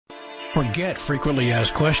Forget frequently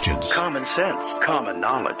asked questions. Common sense, common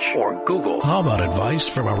knowledge, or Google. How about advice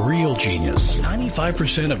from a real genius?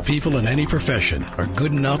 95% of people in any profession are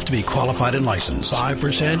good enough to be qualified and licensed.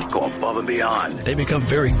 5% go above and beyond. They become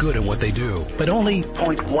very good at what they do, but only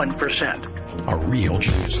 0.1% are real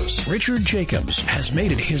geniuses. Richard Jacobs has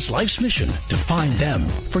made it his life's mission to find them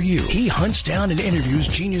for you. He hunts down and interviews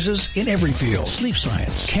geniuses in every field: sleep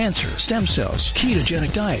science, cancer, stem cells,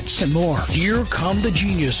 ketogenic diets, and more. Here come the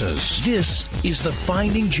geniuses. This is the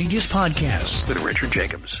Finding Genius Podcast with Richard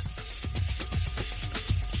Jacobs.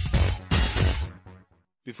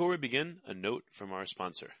 Before we begin, a note from our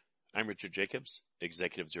sponsor. I'm Richard Jacobs,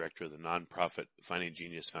 Executive Director of the nonprofit Finding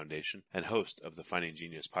Genius Foundation and host of the Finding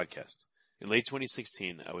Genius Podcast. In late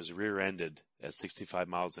 2016, I was rear-ended at 65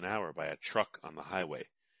 miles an hour by a truck on the highway,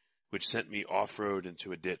 which sent me off-road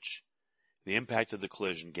into a ditch. The impact of the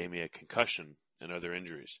collision gave me a concussion and other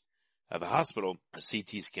injuries. At the hospital, a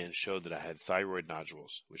CT scan showed that I had thyroid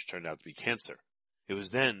nodules, which turned out to be cancer. It was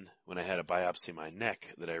then, when I had a biopsy in my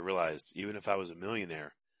neck, that I realized even if I was a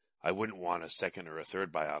millionaire, I wouldn't want a second or a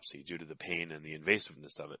third biopsy due to the pain and the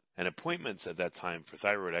invasiveness of it. And appointments at that time for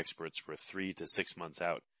thyroid experts were 3 to 6 months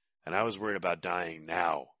out. And I was worried about dying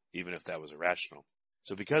now, even if that was irrational.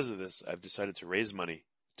 So because of this, I've decided to raise money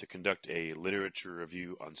to conduct a literature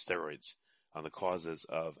review on steroids, on the causes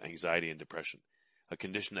of anxiety and depression, a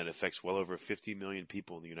condition that affects well over 50 million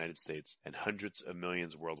people in the United States and hundreds of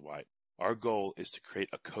millions worldwide. Our goal is to create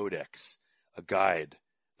a codex, a guide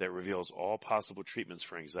that reveals all possible treatments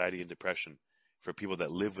for anxiety and depression for people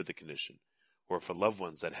that live with the condition, or for loved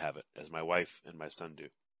ones that have it, as my wife and my son do.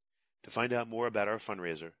 To find out more about our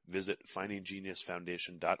fundraiser, visit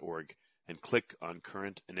findinggeniusfoundation.org and click on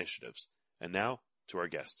current initiatives. And now to our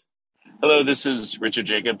guest. Hello, this is Richard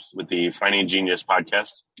Jacobs with the Finding Genius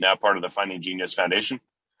Podcast, now part of the Finding Genius Foundation.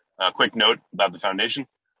 A quick note about the foundation.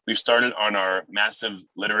 We've started on our massive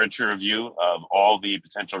literature review of all the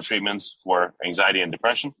potential treatments for anxiety and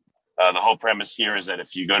depression. The whole premise here is that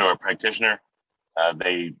if you go to a practitioner,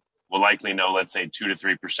 they will likely know, let's say, 2 to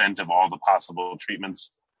 3% of all the possible treatments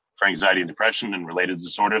for anxiety and depression and related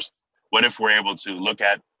disorders. What if we're able to look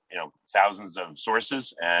at, thousands of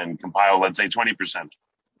sources and compile, let's say, 20%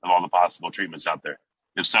 of all the possible treatments out there?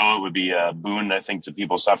 If so, it would be a boon, I think, to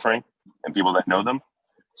people suffering and people that know them.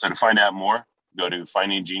 So to find out more, go to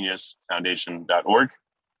findinggeniusfoundation.org.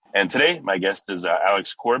 And today, my guest is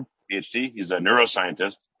Alex Korb, PhD. He's a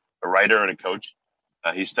neuroscientist, a writer, and a coach.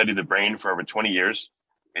 He studied the brain for over 20 years.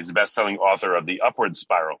 He's the best-selling author of The Upward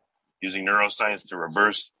Spiral, using neuroscience to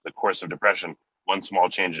reverse the course of depression, one small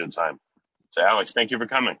change at a time. So, Alex, thank you for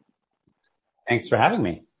coming. Thanks for having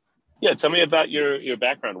me. Yeah, tell me about your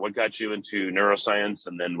background. What got you into neuroscience,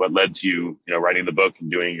 and then what led to you, writing the book and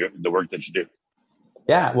doing the work that you do?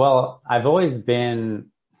 Yeah, well, I've always been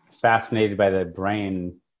fascinated by the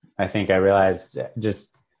brain. I think I realized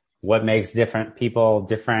just what makes different people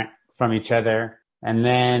different from each other. And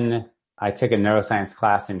then I took a neuroscience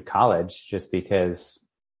class in college just because,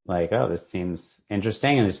 this seems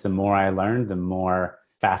interesting. And just the more I learned, the more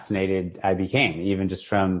fascinated I became, even just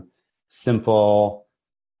from simple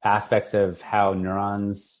aspects of how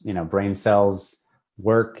neurons, brain cells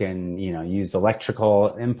work and, use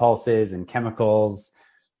electrical impulses and chemicals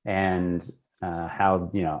and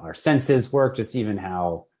how, our senses work, just even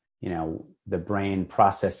how, the brain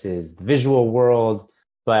processes the visual world.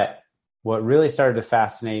 But what really started to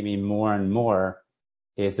fascinate me more and more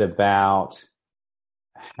is about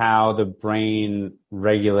how the brain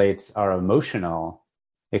regulates our emotional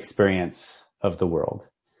experience of the world.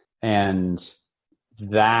 And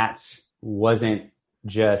that wasn't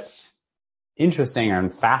just interesting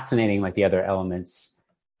and fascinating like the other elements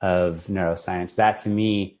of neuroscience. That to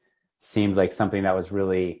me seemed like something that was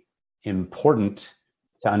really important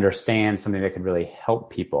to understand, something that could really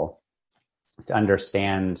help people to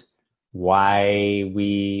understand why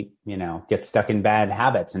we, get stuck in bad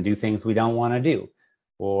habits and do things we don't want to do,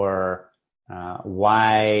 or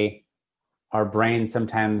why our brain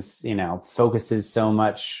sometimes, focuses so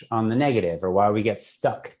much on the negative, or why we get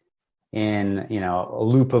stuck in, a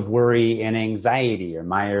loop of worry and anxiety, or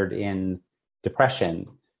mired in depression.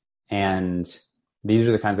 And these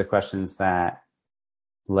are the kinds of questions that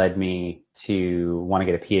led me to want to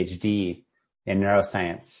get a PhD in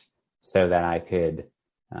neuroscience so that I could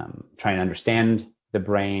try and understand the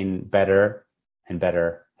brain better and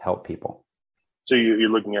better help people. So you're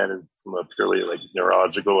looking at it from a purely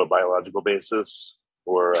neurological or biological basis,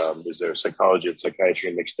 or is there psychology and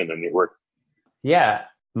psychiatry mixed in your work? Yeah,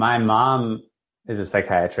 my mom is a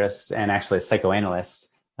psychiatrist and actually a psychoanalyst.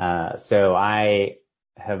 So I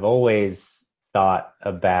have always thought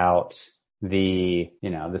about the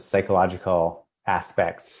psychological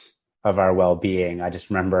aspects of our well-being. I just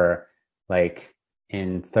remember like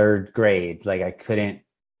in third grade, like I couldn't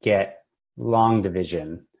get long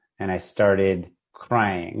division and I started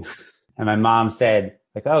crying. And my mom said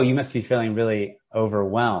like, oh, you must be feeling really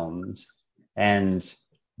overwhelmed. And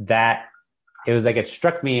that it was like, it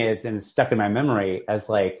struck me and stuck in my memory as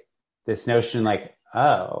like this notion, like,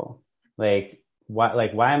 oh,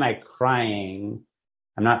 why am I crying?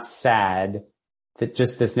 I'm not sad. That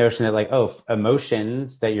just this notion that like, oh,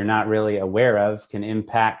 emotions that you're not really aware of can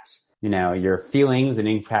impact, your feelings and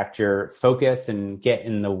impact your focus and get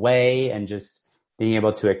in the way, and just being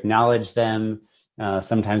able to acknowledge them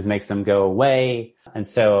sometimes makes them go away. And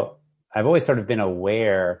so I've always sort of been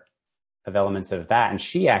aware of elements of that. And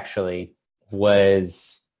she actually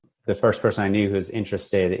was the first person I knew who was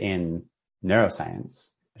interested in neuroscience.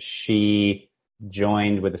 She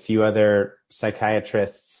joined with a few other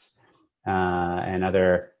psychiatrists and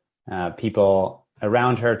other people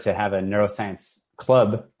around her to have a neuroscience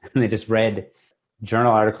club. And they just read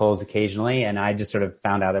journal articles occasionally. And I just sort of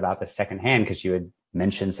found out about this secondhand because she would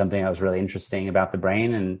mention something that was really interesting about the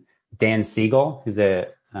brain. And Dan Siegel, who's a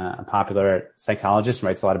popular psychologist,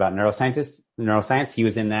 writes a lot about neuroscience. He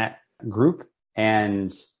was in that group.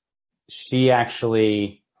 And she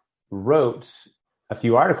actually wrote a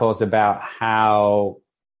few articles about how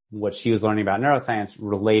what she was learning about neuroscience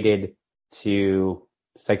related to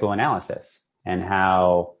psychoanalysis and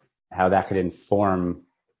how that could inform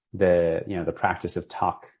the practice of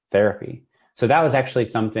talk therapy. So that was actually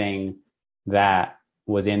something that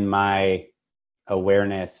was in my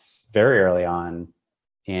awareness very early on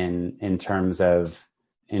in terms of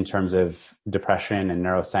depression and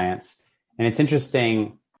neuroscience. And it's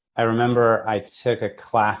interesting. I remember I took a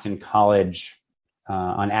class in college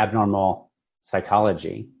on abnormal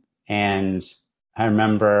psychology. And I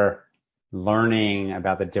remember learning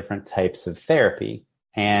about the different types of therapy.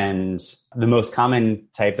 And the most common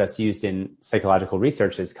type that's used in psychological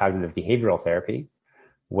research is cognitive behavioral therapy,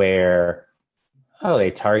 where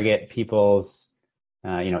they target people's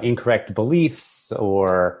incorrect beliefs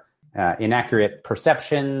or inaccurate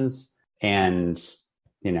perceptions and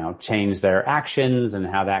change their actions and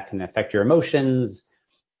how that can affect your emotions.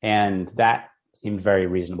 And that seemed very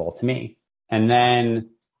reasonable to me. And then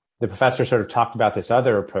the professor sort of talked about this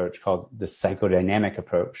other approach called the psychodynamic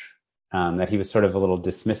approach, that he was sort of a little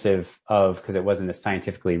dismissive of because it wasn't as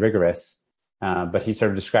scientifically rigorous. But he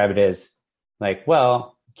sort of described it as like,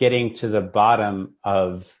 well, getting to the bottom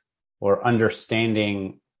of or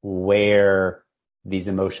understanding where these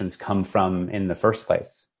emotions come from in the first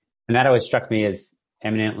place. And that always struck me as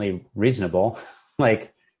eminently reasonable.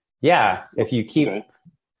 Like, yeah, if you keep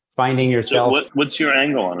finding yourself. So what's your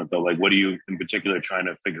angle on it though? Like, what are you in particular trying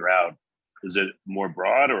to figure out? Is it more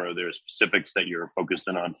broad, or are there specifics that you're focused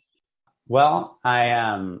in on? Well,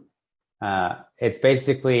 it's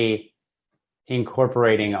basically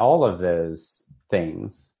incorporating all of those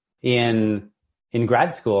things. In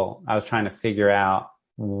grad school, I was trying to figure out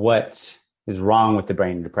what is wrong with the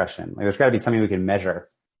brain in depression. Like, there's got to be something we can measure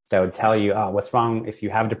that would tell you, what's wrong if you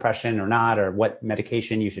have depression or not, or what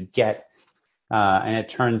medication you should get. And it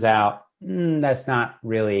turns out that's not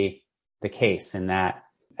really the case in that,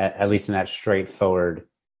 at least in that straightforward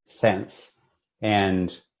sense.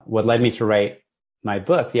 And what led me to write my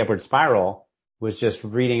book, The Upward Spiral, was just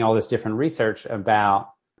reading all this different research about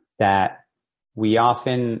that. We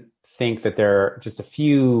often think that there are just a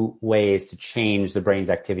few ways to change the brain's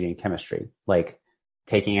activity and chemistry, like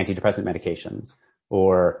taking antidepressant medications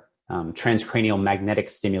or transcranial magnetic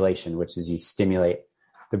stimulation, which is you stimulate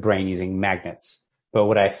the brain using magnets. But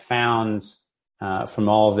what I found from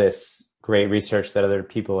all of this great research that other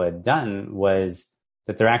people had done was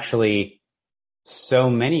that there are actually so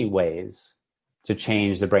many ways to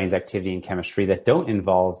change the brain's activity and chemistry that don't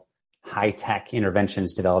involve high-tech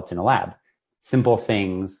interventions developed in a lab. Simple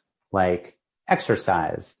things like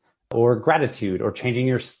exercise or gratitude or changing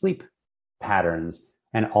your sleep patterns,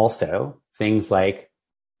 and also things like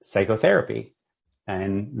psychotherapy.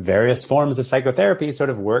 And various forms of psychotherapy sort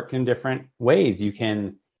of work in different ways. You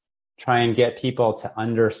can try and get people to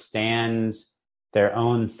understand their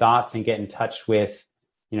own thoughts and get in touch with,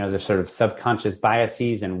 the sort of subconscious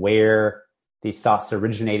biases and where these thoughts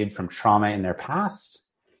originated from trauma in their past.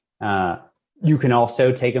 You can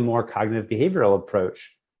also take a more cognitive behavioral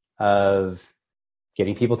approach of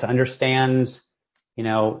getting people to understand,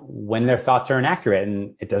 when their thoughts are inaccurate,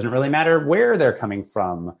 and it doesn't really matter where they're coming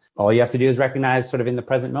from. All you have to do is recognize sort of in the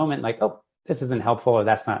present moment, like, oh, this isn't helpful or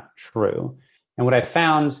that's not true. And what I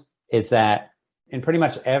found is that in pretty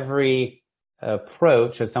much every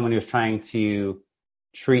approach of someone who's trying to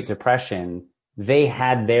treat depression, they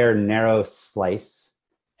had their narrow slice,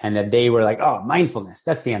 and that they were like, oh, mindfulness,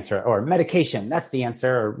 that's the answer, or medication, that's the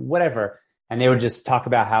answer, or whatever. And they would just talk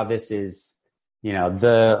about how this is,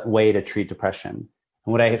 the way to treat depression.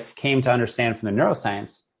 And what I came to understand from the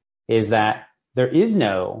neuroscience is that there is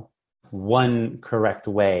no one correct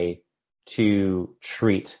way to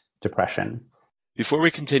treat depression. Before we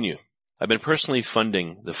continue, I've been personally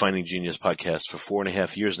funding the Finding Genius podcast for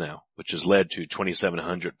 4.5 years now, which has led to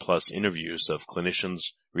 2,700 plus interviews of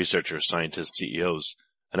clinicians, researchers, scientists, CEOs,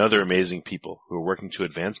 and other amazing people who are working to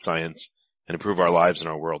advance science and improve our lives and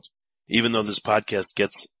our world. Even though this podcast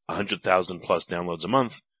gets 100,000 plus downloads a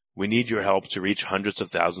month, we need your help to reach hundreds of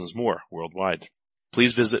thousands more worldwide.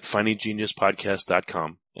 Please visit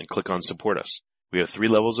findinggeniuspodcast.com and click on Support Us. We have 3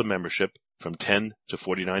 levels of membership from $10 to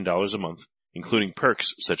 $49 a month, including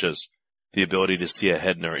perks such as the ability to see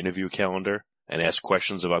ahead in our interview calendar and ask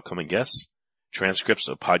questions of upcoming guests, transcripts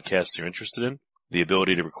of podcasts you're interested in, the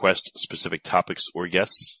ability to request specific topics or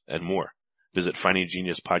guests, and more. Visit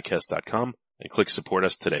findinggeniuspodcast.com and click Support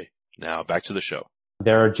Us today. Now back to the show.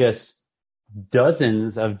 There are just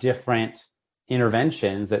dozens of different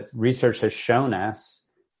interventions that research has shown us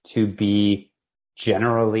to be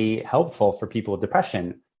generally helpful for people with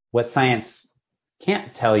depression. What science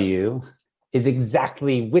can't tell you is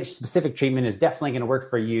exactly which specific treatment is definitely going to work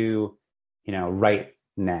for you, right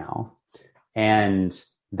now. And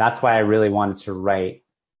that's why I really wanted to write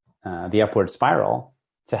The Upward Spiral,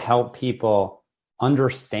 to help people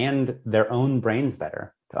understand their own brains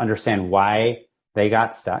better, to understand why they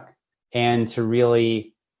got stuck, and to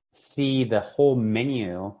really see the whole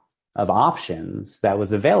menu of options that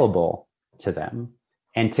was available to them,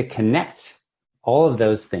 and to connect all of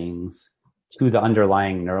those things to the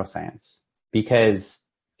underlying neuroscience. Because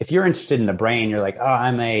if you're interested in the brain, you're like, oh,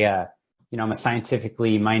 I'm a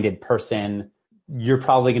scientifically minded person. You're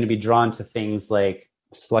probably going to be drawn to things like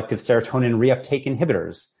selective serotonin reuptake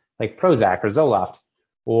inhibitors, like Prozac or Zoloft,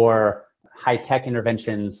 or high-tech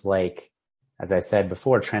interventions like, as I said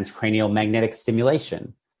before, transcranial magnetic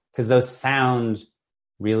stimulation, because those sound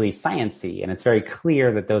really sciencey, and it's very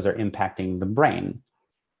clear that those are impacting the brain.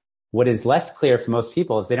 What is less clear for most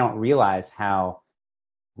people is they don't realize how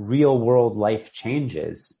real world life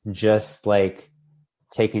changes, just like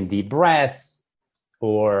taking a deep breath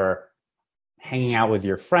or hanging out with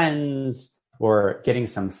your friends or getting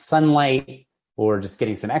some sunlight or just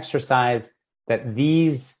getting some exercise, that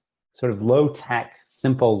these sort of low tech,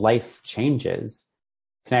 simple life changes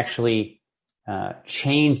can actually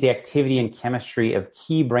change the activity and chemistry of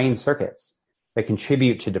key brain circuits that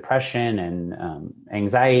contribute to depression and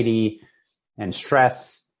anxiety and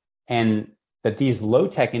stress, and that these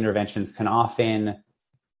low-tech interventions can often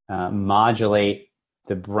modulate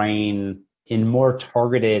the brain in more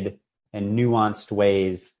targeted and nuanced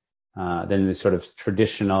ways than the sort of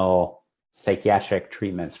traditional psychiatric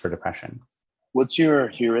treatments for depression. What's your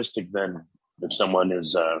heuristic then if someone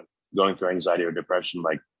is going through anxiety or depression?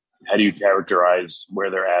 Like, how do you characterize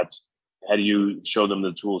where they're at? How do you show them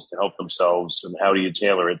the tools to help themselves, and how do you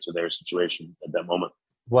tailor it to their situation at that moment?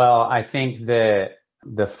 Well, I think the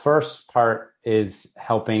first part is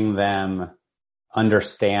helping them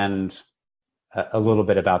understand a little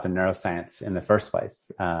bit about the neuroscience in the first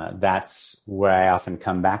place. That's where I often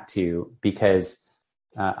come back to, because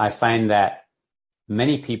I find that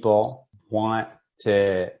many people want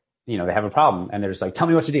to, they have a problem and they're just like, tell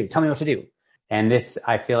me what to do. And this,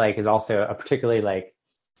 I feel like, is also a particularly like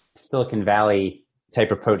Silicon Valley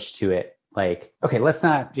type approach to it. Like, okay, let's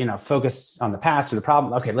not, focus on the past or the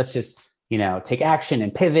problem. Okay, let's just, take action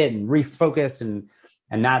and pivot and refocus.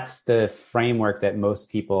 And that's the framework that most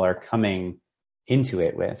people are coming into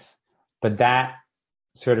it with. But that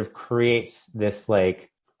sort of creates this like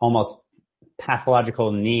almost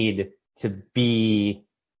pathological need to be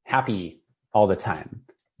happy all the time.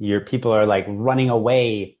 Your people are like running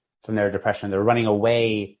away from their depression. They're running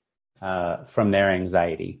away from their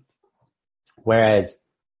anxiety. Whereas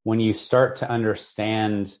when you start to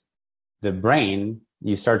understand the brain,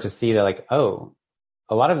 you start to see that like, oh,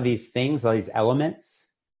 a lot of these things, all these elements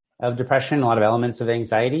of depression, a lot of elements of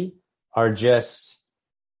anxiety are just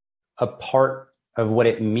a part of what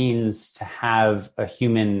it means to have a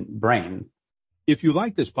human brain. If you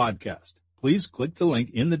like this podcast, please click the link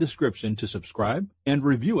in the description to subscribe and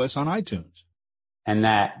review us on iTunes. And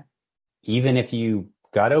that even if you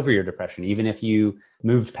got over your depression, even if you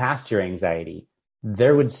moved past your anxiety,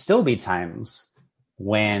 there would still be times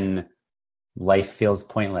when life feels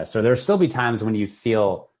pointless, or there'll still be times when you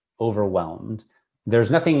feel overwhelmed.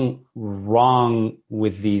 There's nothing wrong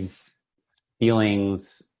with these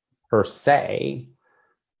feelings per se,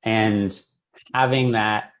 and having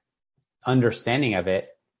that understanding of it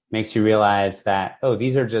makes you realize that, oh,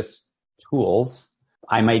 these are just tools.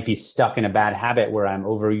 I might be stuck in a bad habit where I'm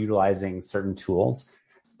overutilizing certain tools,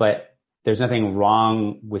 but there's nothing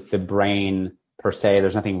wrong with the brain per se.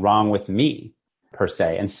 There's nothing wrong with me per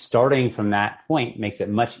se. And starting from that point makes it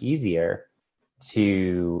much easier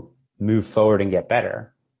to move forward and get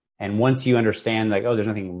better. And once you understand like, oh, there's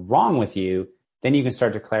nothing wrong with you, then you can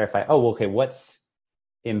start to clarify, oh, well, okay, what's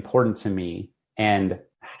important to me and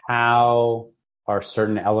how are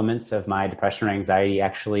certain elements of my depression or anxiety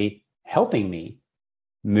actually helping me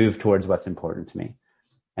move towards what's important to me?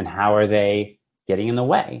 And how are they getting in the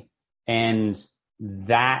way? And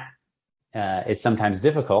that is sometimes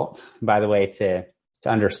difficult, by the way, to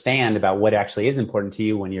understand about what actually is important to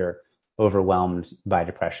you when you're overwhelmed by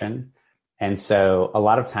depression. And so a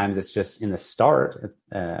lot of times it's just in the start,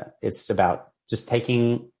 it's about just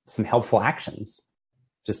taking some helpful actions,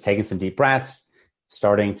 just taking some deep breaths,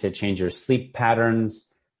 starting to change your sleep patterns,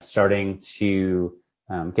 starting to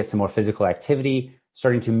get some more physical activity,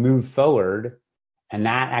 starting to move forward. And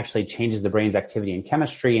that actually changes the brain's activity and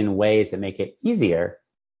chemistry in ways that make it easier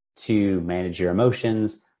to manage your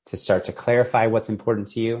emotions, to start to clarify what's important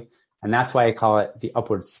to you. And that's why I call it the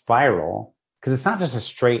upward spiral, because it's not just a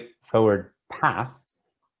straightforward path.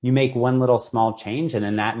 You make one little small change and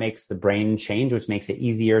then that makes the brain change, which makes it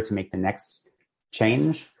easier to make the next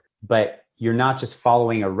change. But you're not just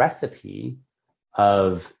following a recipe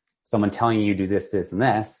of someone telling you do this, this, and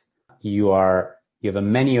this. You have a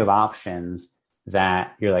menu of options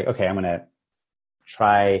that you're like, okay, I'm going to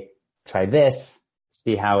try this,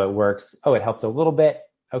 see how it works. Oh, it helped a little bit.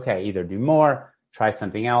 Okay, either do more, try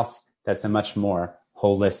something else. That's a much more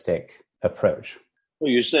holistic approach. Well,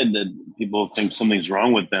 you said that people think something's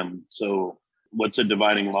wrong with them. So what's a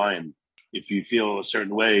dividing line? If you feel a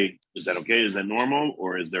certain way, is that okay? Is that normal?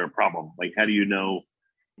 Or is there a problem? Like, how do you know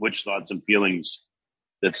which thoughts and feelings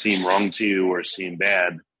that seem wrong to you or seem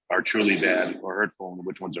bad are truly bad or hurtful and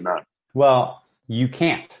which ones are not? Well, you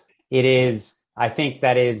can't. It is, I think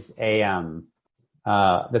that is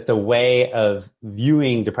that the way of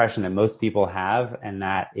viewing depression that most people have, and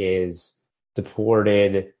that is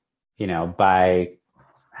supported, by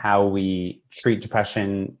how we treat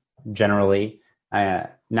depression generally,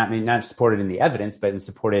 not supported in the evidence, but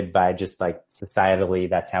supported by just like societally,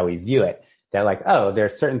 that's how we view it. That like, oh, there are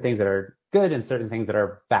certain things that are good and certain things that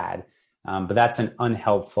are bad. But that's an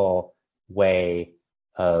unhelpful way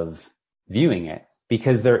of viewing it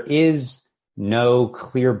because there is no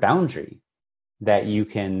clear boundary that you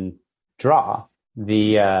can draw.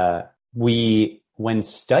 When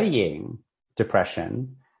studying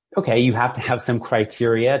depression, okay, you have to have some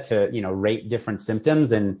criteria to, rate different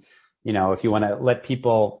symptoms. And, if you want to let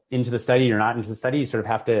people into the study or not into the study, you sort of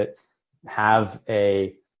have to have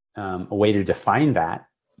a way to define that.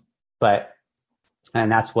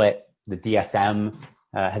 And that's what the DSM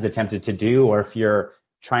has attempted to do. Or if you're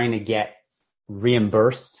trying to get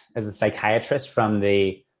reimbursed as a psychiatrist from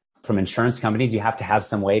insurance companies, you have to have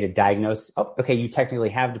some way to diagnose, oh, okay, you technically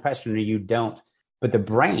have depression or you don't. But the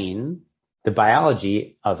brain, the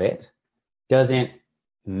biology of it, doesn't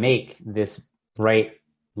make this bright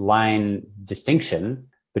line distinction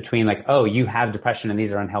between like, oh, you have depression and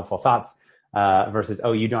these are unhelpful thoughts versus,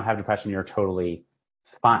 oh, you don't have depression, you're totally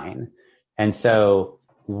fine. And so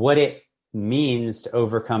what it means to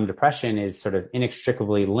overcome depression is sort of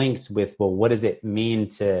inextricably linked with, well, what does it mean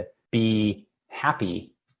to be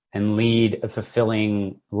happy and lead a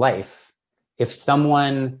fulfilling life? If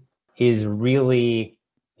someone is really,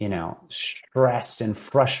 stressed and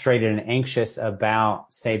frustrated and anxious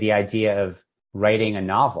about, say, the idea of writing a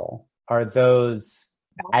novel, are those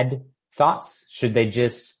bad thoughts? Should they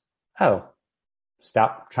just,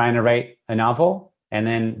 stop trying to write a novel and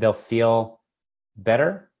then they'll feel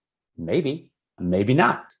better? Maybe, maybe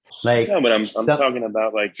not. Like, no, but I'm talking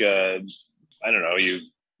about like, I don't know,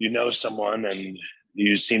 you know someone and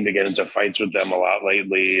you seem to get into fights with them a lot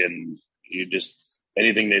lately, and you just,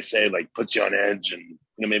 anything they say like puts you on edge, and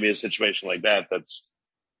maybe a situation like that's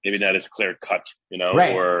maybe not as clear cut,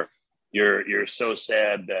 right. Or you're so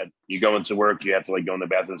sad that you go into work, you have to like go in the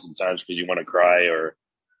bathroom sometimes because you want to cry, or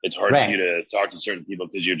it's hard right. for you to talk to certain people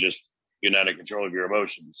because you're not in control of your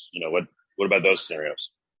emotions. What about those scenarios?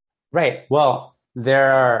 Right. Well,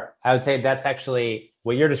 I would say that's actually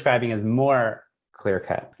what you're describing is more clear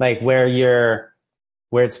cut, like where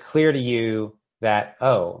it's clear to you that,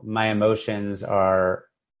 oh, my emotions are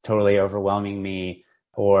totally overwhelming me,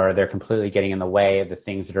 or they're completely getting in the way of the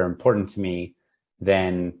things that are important to me.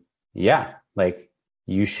 Then yeah, like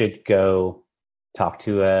you should go talk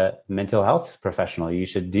to a mental health professional. You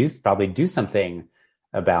should probably do something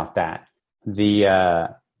about that.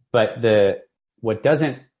 what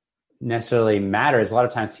doesn't necessarily matter is a lot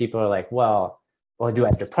of times people are like, well, do I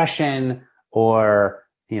have depression, or,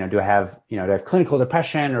 do I have clinical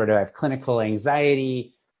depression, or do I have clinical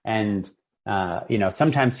anxiety? And,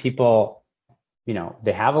 sometimes people,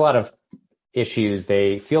 they have a lot of issues.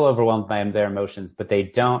 They feel overwhelmed by their emotions, but they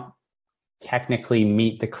don't technically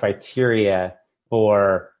meet the criteria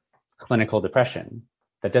for clinical depression.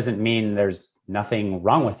 That doesn't mean there's nothing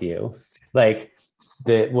wrong with you. Like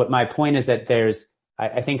what my point is that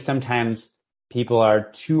I think sometimes people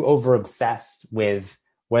are too over obsessed with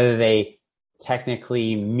whether they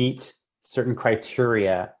technically meet certain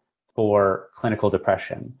criteria for clinical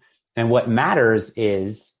depression. And what matters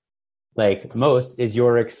is, like most, is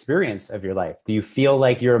your experience of your life. Do you feel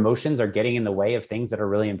like your emotions are getting in the way of things that are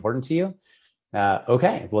really important to you?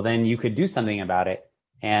 Okay, well then you could do something about it.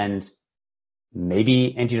 And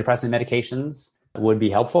maybe antidepressant medications would be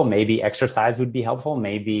helpful. Maybe exercise would be helpful.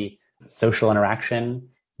 Maybe social interaction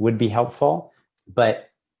would be helpful. But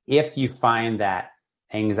if you find that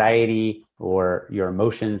anxiety or your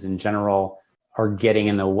emotions in general are getting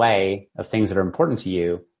in the way of things that are important to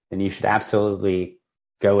you, then you should absolutely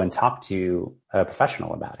go and talk to a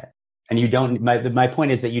professional about it. And my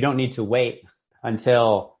point is that you don't need to wait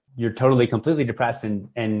until you're totally, completely depressed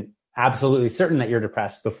and absolutely certain that you're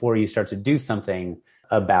depressed before you start to do something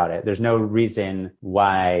about it. There's no reason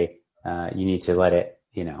why you need to let it,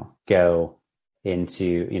 go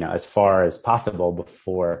into, as far as possible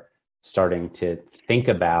before starting to think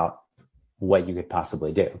about what you could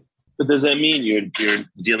possibly do. But does that mean you're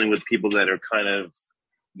dealing with people that are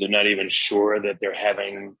they're not even sure that they're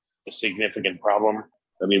having a significant problem?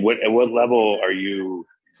 I mean, at what level are you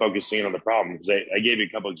focusing on the problem? Because I gave you a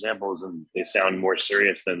couple examples and they sound more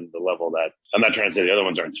serious than the level that, I'm not trying to say the other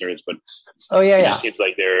ones aren't serious, but it just seems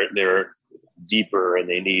like they're deeper and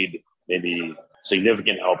they need maybe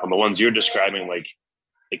significant help. And the ones you're describing, like,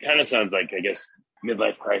 it kind of sounds like, I guess,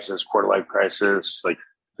 midlife crisis, quarter life crisis, like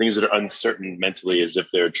things that are uncertain mentally, as if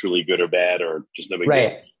they're truly good or bad or just no big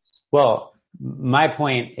deal. Well, my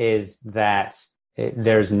point is that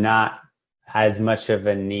there's not as much of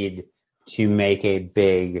a need to make a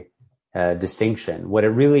big distinction. What it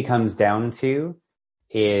really comes down to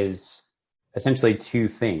is essentially two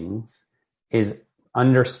things: is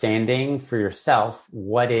understanding for yourself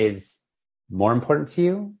what is more important to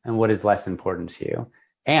you and what is less important to you,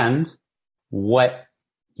 and what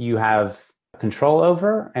you have control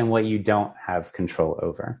over and what you don't have control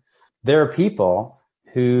over. There are people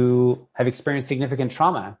who have experienced significant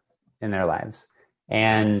trauma in their lives,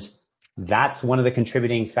 and that's one of the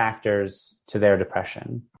contributing factors to their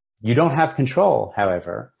depression. You don't have control,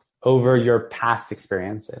 however, over your past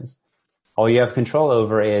experiences. All you have control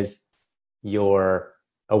over is your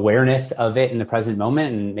awareness of it in the present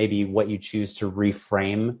moment and maybe what you choose to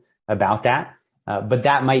reframe about that. But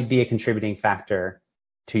that might be a contributing factor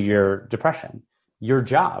to your depression. Your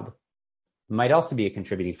job might also be a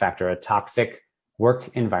contributing factor, a toxic work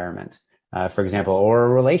environment, for example, or a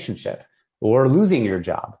relationship, or losing your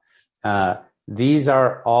job. These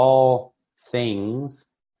are all things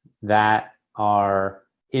that are,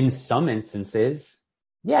 in some instances,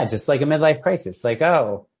 just like a midlife crisis. Like,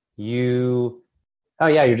 you're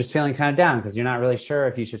just feeling kind of down because you're not really sure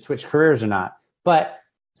if you should switch careers or not. But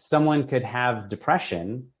someone could have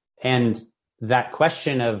depression, and that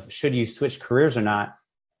question of should you switch careers or not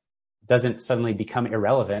doesn't suddenly become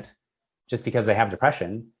irrelevant just because they have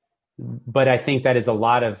depression. But I think that is a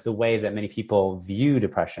lot of the way that many people view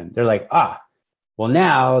depression. They're like, well,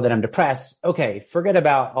 now that I'm depressed, okay, forget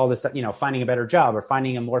about all this, finding a better job or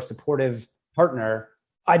finding a more supportive partner.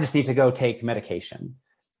 I just need to go take medication.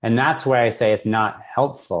 And that's where I say it's not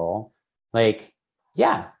helpful. Like,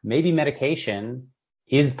 maybe medication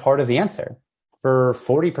is part of the answer. For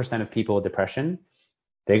 40% of people with depression,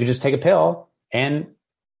 they could just take a pill and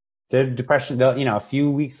their depression, a few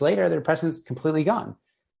weeks later, their depression is completely gone.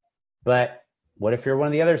 But what if you're one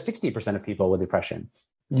of the other 60% of people with depression?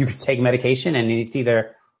 You could take medication and it's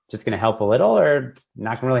either just going to help a little or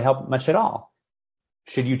not going to really help much at all.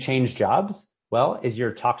 Should you change jobs? Well, are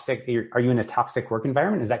you in a toxic work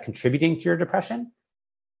environment? Is that contributing to your depression?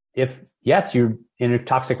 If yes, you're in a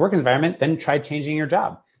toxic work environment, then try changing your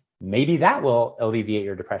job. Maybe that will alleviate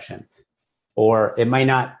your depression. Or it might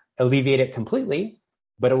not alleviate it completely,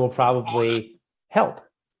 but it will probably help.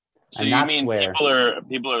 So you mean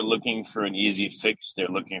people are looking for an easy fix? They're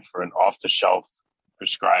looking for an off-the-shelf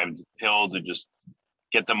prescribed pill to just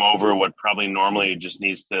get them over what probably normally just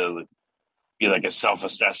needs to be like a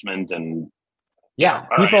self-assessment and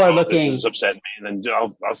people are looking. This has upset me, then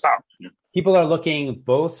I'll stop. People are looking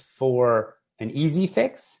both for an easy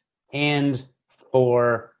fix and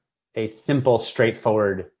for a simple,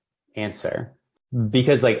 straightforward answer.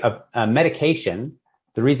 Because like a medication,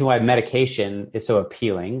 the reason why medication is so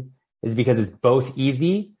appealing is because it's both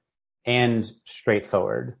easy and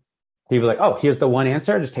straightforward. People are like, oh, here's the one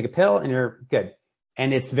answer. Just take a pill and you're good.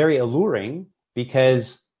 And it's very alluring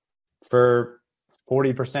because for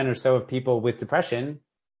 40% or so of people with depression,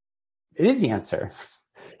 it is the answer.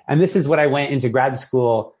 And this is what I went into grad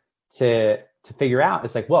school to figure out.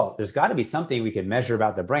 It's like, well, there's got to be something we could measure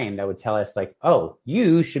about the brain that would tell us like, oh,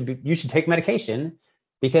 you should take medication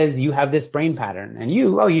because you have this brain pattern, and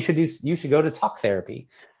you should go to talk therapy.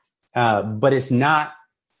 But it's not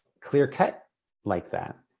clear cut like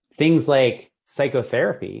that. Things like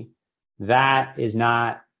psychotherapy, that is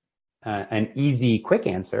not an easy, quick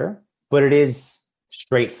answer, but it is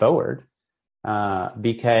straightforward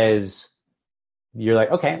because you're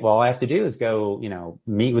like, okay, well, all I have to do is go,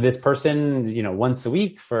 meet with this person, once a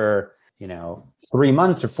week for, 3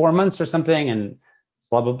 months or 4 months or something, and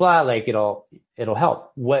blah, blah, blah. Like it'll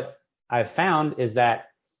help. What I've found is that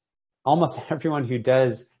almost everyone who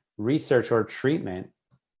does research or treatment,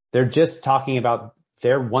 they're just talking about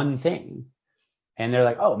their one thing. And they're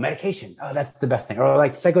like, oh, medication. Oh, that's the best thing. Or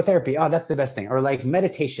like psychotherapy. Oh, that's the best thing. Or like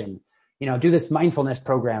meditation, do this mindfulness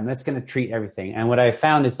program. That's going to treat everything. And what I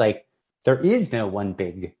found is like, there is no one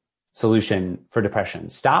big solution for depression.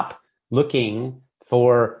 Stop looking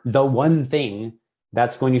for the one thing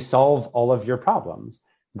that's going to solve all of your problems.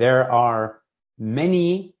 There are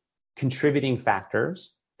many contributing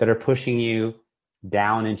factors that are pushing you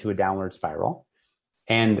down into a downward spiral.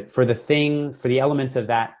 And for the elements of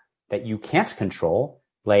that you can't control,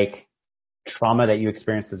 like trauma that you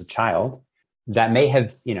experienced as a child, that may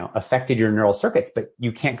have, affected your neural circuits, but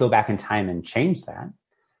you can't go back in time and change that.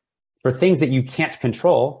 For things that you can't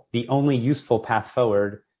control, the only useful path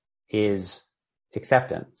forward is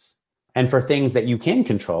acceptance. And for things that you can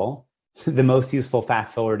control, the most useful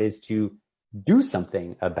path forward is to do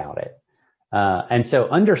something about it. And so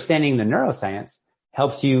understanding the neuroscience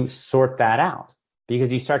helps you sort that out,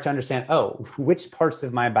 because you start to understand, oh, which parts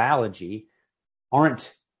of my biology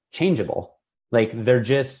aren't changeable. Like they're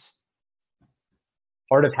just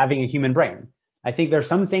part of having a human brain. I think there are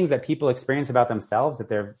some things that people experience about themselves that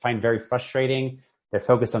they find very frustrating. They're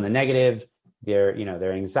focused on the negative, their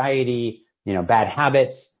anxiety, bad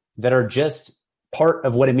habits that are just part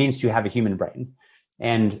of what it means to have a human brain.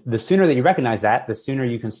 And the sooner that you recognize that, the sooner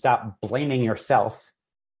you can stop blaming yourself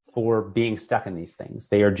for being stuck in these things.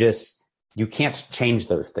 They are just, you can't change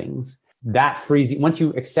those things. That frees you. Once you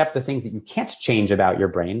accept the things that you can't change about your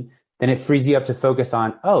brain, then it frees you up to focus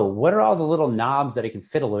on, oh, what are all the little knobs that I can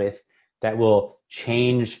fiddle with that will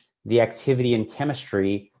change the activity and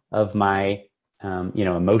chemistry of my,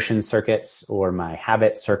 emotion circuits or my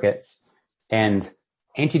habit circuits. And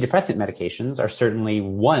antidepressant medications are certainly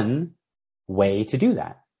one way to do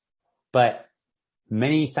that. But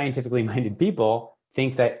many scientifically minded people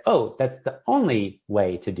think that, oh, that's the only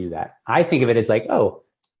way to do that. I think of it as like, oh,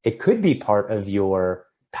 it could be part of your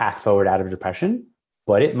path forward out of depression,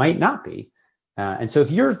 but it might not be. And so if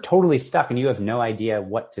you're totally stuck and you have no idea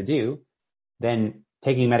what to do, then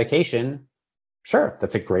taking medication, sure,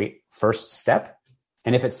 that's a great first step.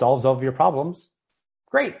 And if it solves all of your problems,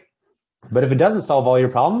 great. But if it doesn't solve all your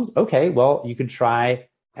problems, okay, well, you could try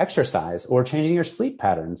exercise or changing your sleep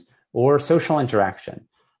patterns or social interaction.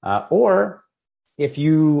 Or if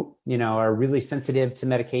you are really sensitive to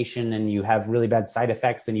medication and you have really bad side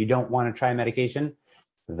effects and you don't want to try medication,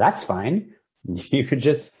 that's fine. You could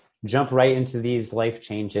just jump right into these life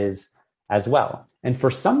changes as well. And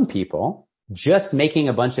for some people, just making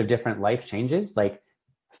a bunch of different life changes, like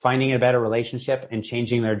finding a better relationship and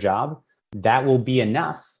changing their job, that will be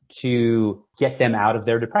enough to get them out of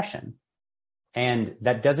their depression. And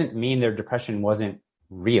that doesn't mean their depression wasn't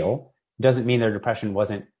real. It doesn't mean their depression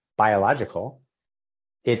wasn't biological.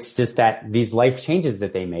 It's just that these life changes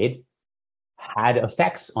that they made had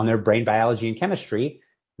effects on their brain biology and chemistry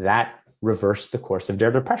that reversed the course of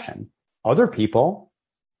their depression. Other people,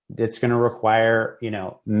 it's going to require,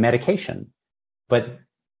 medication. But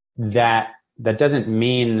that doesn't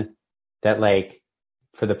mean that, like,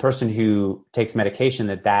 for the person who takes medication,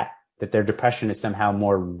 that their depression is somehow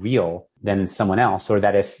more real than someone else, or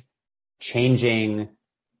that if changing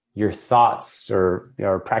your thoughts or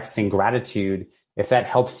practicing gratitude, if that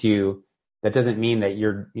helps you, that doesn't mean that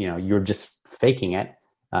you're just faking it.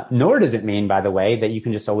 Nor does it mean, by the way, that you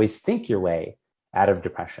can just always think your way out of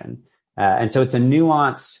depression. And so it's a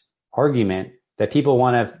nuanced argument that people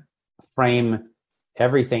want to frame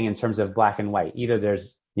everything in terms of black and white. Either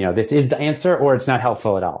there's, this is the answer, or it's not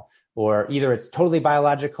helpful at all. Or either it's totally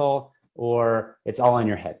biological, or it's all in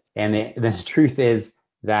your head. And the truth is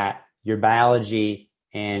that your biology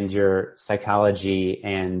and your psychology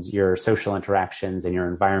and your social interactions and your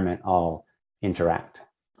environment all interact.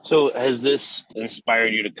 So has this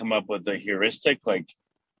inspired you to come up with a heuristic? Like,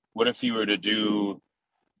 what if you were to do,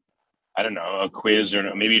 I don't know, a quiz,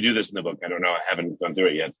 or maybe you do this in the book. I don't know. I haven't gone through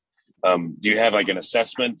it yet. Do you have like an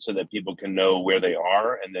assessment so that people can know where they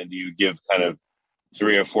are? And then do you give kind of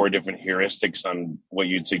 3 or 4 different heuristics on what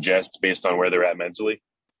you'd suggest based on where they're at mentally?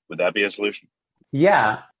 Would that be a solution?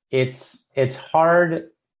 Yeah, it's hard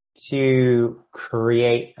to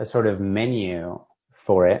create a sort of menu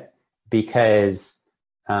for it because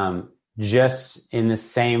just in the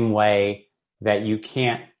same way that you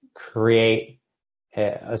can't create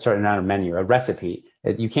a certain amount of menu, a recipe,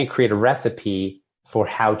 you can't create a recipe for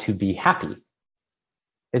how to be happy.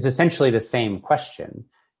 It's essentially the same question.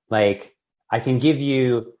 Like, I can give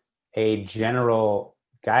you a general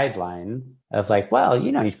guideline of like, well,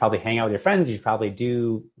 you should probably hang out with your friends. You should probably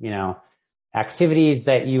do, activities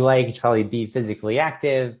that you like. You should probably be physically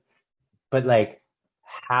active. But like,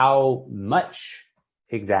 how much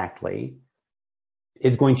exactly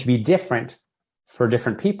is going to be different for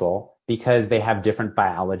different people because they have different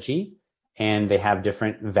biology and they have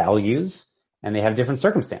different values and they have different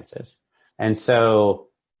circumstances. And so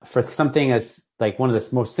for something as like one of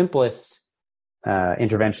the most simplest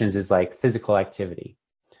interventions is like physical activity.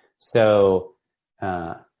 So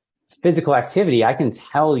physical activity, I can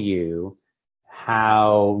tell you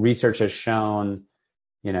how research has shown,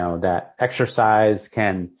 that exercise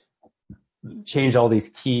can change all these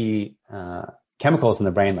key chemicals in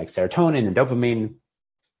the brain like serotonin and dopamine.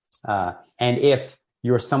 And if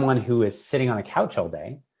you're someone who is sitting on a couch all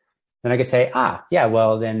day, then I could say, yeah,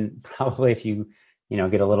 well, then probably if you,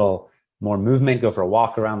 get a little more movement, go for a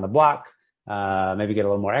walk around the block, maybe get a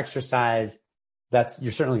little more exercise,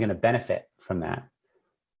 you're certainly going to benefit from that.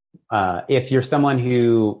 If you're someone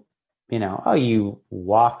who, you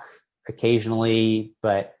walk occasionally,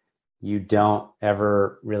 but you don't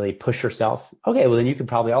ever really push yourself, okay, well, then you could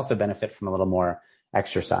probably also benefit from a little more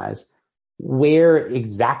exercise. Where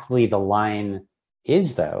exactly the line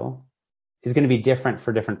is, though, is going to be different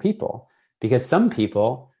for different people, because some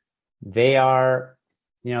people, they are,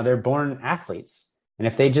 they're born athletes. And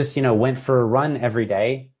if they just, went for a run every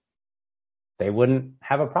day, they wouldn't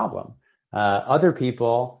have a problem. Other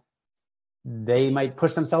people, they might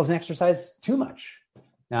push themselves and exercise too much,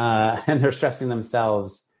 and they're stressing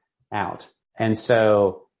themselves out. And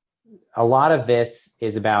so a lot of this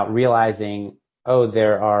is about realizing,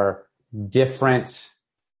 there are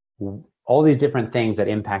all these different things that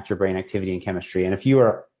impact your brain activity and chemistry. And if you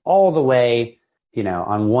are all the way,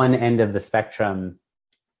 on one end of the spectrum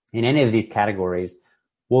in any of these categories,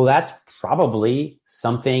 well, that's probably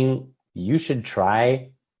something you should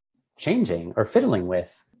try changing or fiddling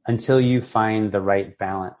with until you find the right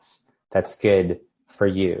balance that's good for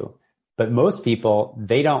you. But most people,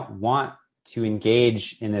 they don't want to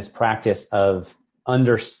engage in this practice of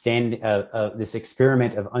this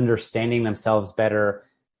experiment of understanding themselves better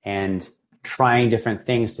and trying different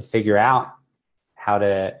things to figure out how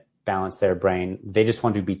to balance their brain. They just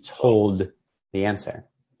want to be told the answer.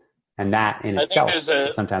 And that in itself is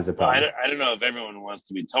sometimes a problem. I don't know if everyone wants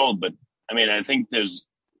to be told, but I think there's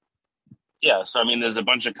a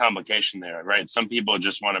bunch of complication there, right? Some people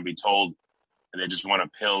just want to be told and they just want a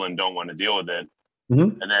pill and don't want to deal with it.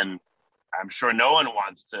 Mm-hmm. And then I'm sure no one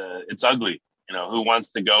wants to, it's ugly, who wants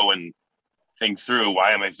to go and think through,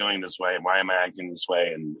 why am I feeling this way? Why am I acting this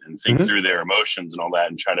way? And think Mm-hmm. through their emotions and all that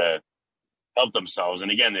and try to help themselves.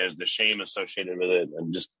 And again, there's the shame associated with it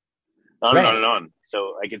and just on and on and on.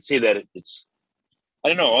 So I can see that it's, I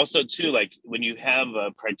don't know, also too, like when you have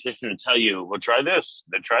a practitioner tell you, well, try this,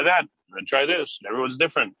 then try that, then try this, and everyone's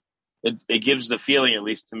different. It gives the feeling, at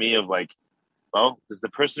least to me, of like, well, does the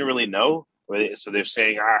person really know? So they're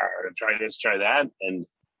saying, try this, try that. And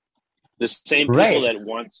the same people that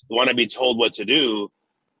want to be told what to do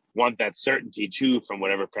want that certainty too from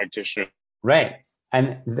whatever practitioner. Right.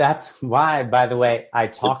 And that's why, by the way, I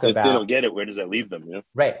talk about... If they don't get it, where does that leave them?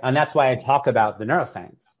 Right. And that's why I talk about the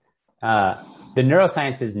neuroscience. The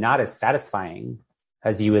neuroscience is not as satisfying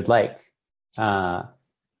as you would like,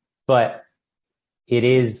 but it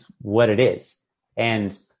is what it is.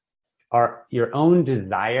 And your own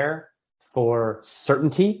desire for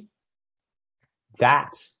certainty,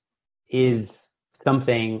 that is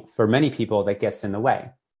something for many people that gets in the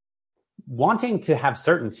way. Wanting to have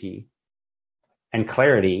certainty and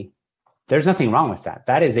clarity, there's nothing wrong with that.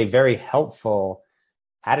 That is a very helpful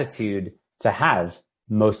attitude to have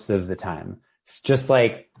most of the time. It's just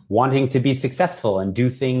like wanting to be successful and do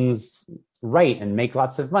things right and make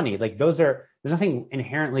lots of money. Like there's nothing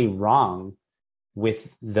inherently wrong with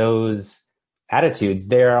those attitudes.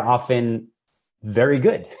 They're often very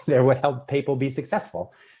good. They're what help people be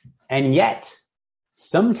successful. And yet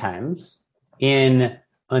sometimes in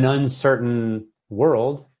an uncertain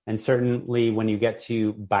world, and certainly when you get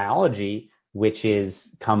to biology, which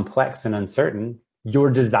is complex and uncertain, your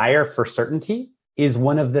desire for certainty is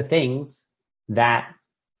one of the things that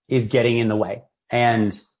is getting in the way.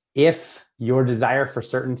 And if your desire for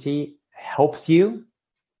certainty helps you,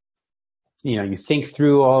 you think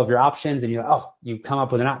through all of your options and you come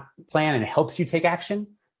up with a plan and it helps you take action,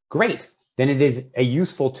 great. Then it is a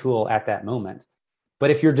useful tool at that moment. But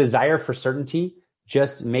if your desire for certainty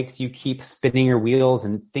just makes you keep spinning your wheels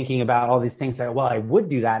and thinking about all these things like, well, I would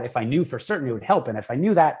do that if I knew for certain it would help. And if I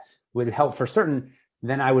knew that would help for certain,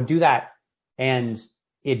 then I would do that. And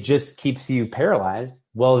it just keeps you paralyzed.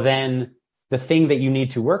 Well, then the thing that you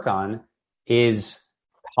need to work on is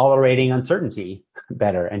tolerating uncertainty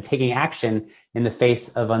better and taking action in the face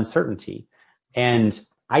of uncertainty. And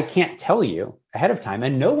I can't tell you ahead of time,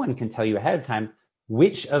 and no one can tell you ahead of time,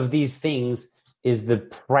 which of these things is the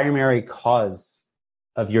primary cause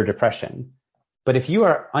of your depression. But if you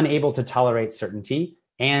are unable to tolerate certainty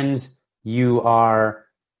and you are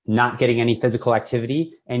not getting any physical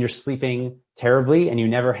activity and you're sleeping terribly and you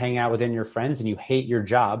never hang out with your friends and you hate your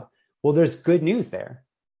job, well, there's good news there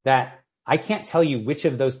that I can't tell you which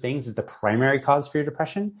of those things is the primary cause for your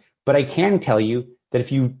depression, but I can tell you that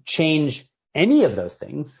if you change any of those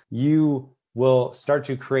things, you will start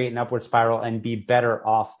to create an upward spiral and be better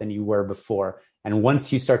off than you were before. And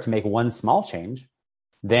once you start to make one small change,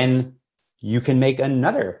 then you can make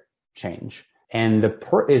another change. And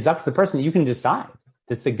is up to the person. You can decide.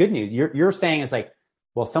 That's the good news. You're saying it's like,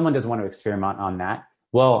 well, someone doesn't want to experiment on that.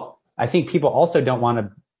 Well, I think people also don't want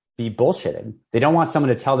to be bullshitted. They don't want someone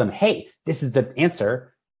to tell them, hey, this is the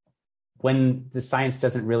answer, when the science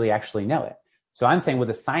doesn't really actually know it. So I'm saying what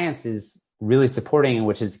the science is really supporting, and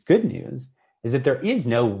which is good news, is that there is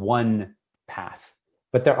no one path,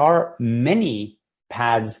 but there are many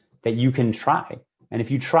paths that you can try. And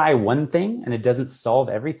if you try one thing and it doesn't solve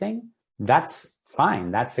everything, that's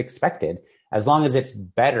fine. That's expected. As long as it's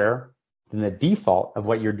better than the default of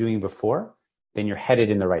what you're doing before, then you're headed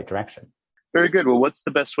in the right direction. Very good. Well, what's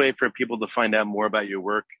the best way for people to find out more about your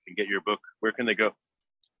work and get your book? Where can they go?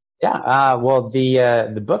 Yeah. Well,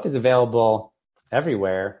 the book is available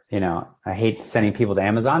everywhere. I hate sending people to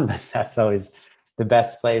Amazon, but that's always the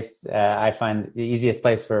best place. I find the easiest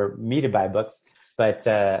place for me to buy books. But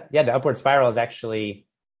the Upward Spiral is actually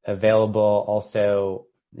available also,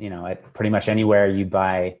 at pretty much anywhere you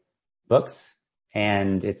buy books.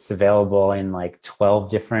 And it's available in like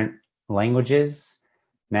 12 different languages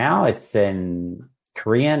now. It's in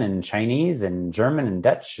Korean and Chinese and German and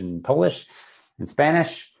Dutch and Polish and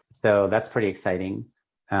Spanish. So that's pretty exciting.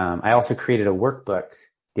 I also created a workbook,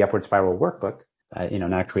 the Upward Spiral workbook,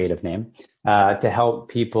 not a creative name, to help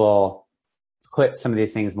people put some of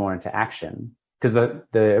these things more into action. Because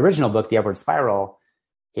the original book, The Upward Spiral,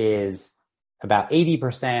 is about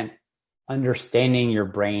 80% understanding your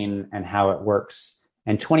brain and how it works,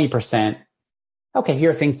 and 20%, okay,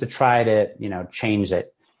 here are things to try to, change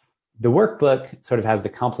it. The workbook sort of has the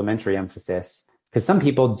complementary emphasis, because some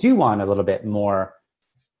people do want a little bit more,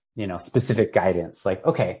 specific guidance. Like,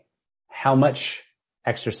 okay, how much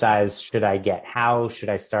exercise should I get? How should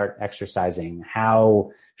I start exercising?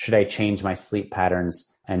 How should I change my sleep patterns?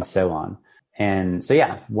 And so on. And so,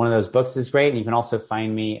 one of those books is great. And you can also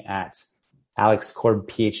find me at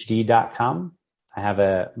alexkorbphd.com. I have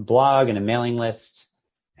a blog and a mailing list,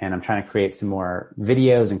 and I'm trying to create some more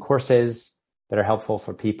videos and courses that are helpful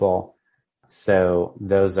for people. So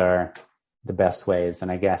those are the best ways.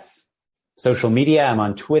 And I guess social media, I'm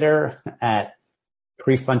on Twitter at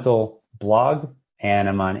Prefrontal Blog, and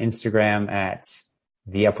I'm on Instagram at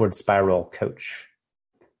The Upward Spiral Coach.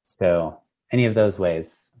 So any of those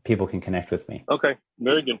ways, people can connect with me. Okay,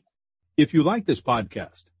 very good. If you like this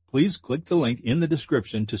podcast, please click the link in the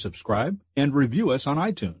description to subscribe and review us on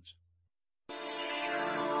iTunes.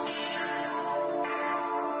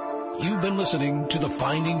 You've been listening to the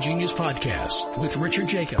Finding Genius podcast with Richard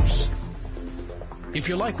Jacobs. If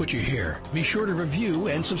you like what you hear, be sure to review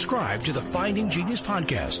and subscribe to the Finding Genius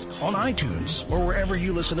podcast on iTunes or wherever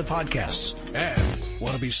you listen to podcasts. And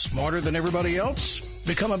want to be smarter than everybody else?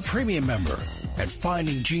 Become a premium member at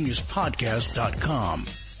findinggeniuspodcast.com.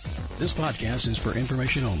 This podcast is for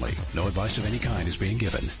information only. No advice of any kind is being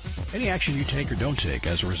given. Any action you take or don't take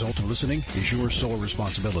as a result of listening is your sole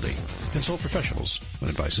responsibility. Consult professionals when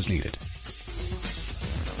advice is needed.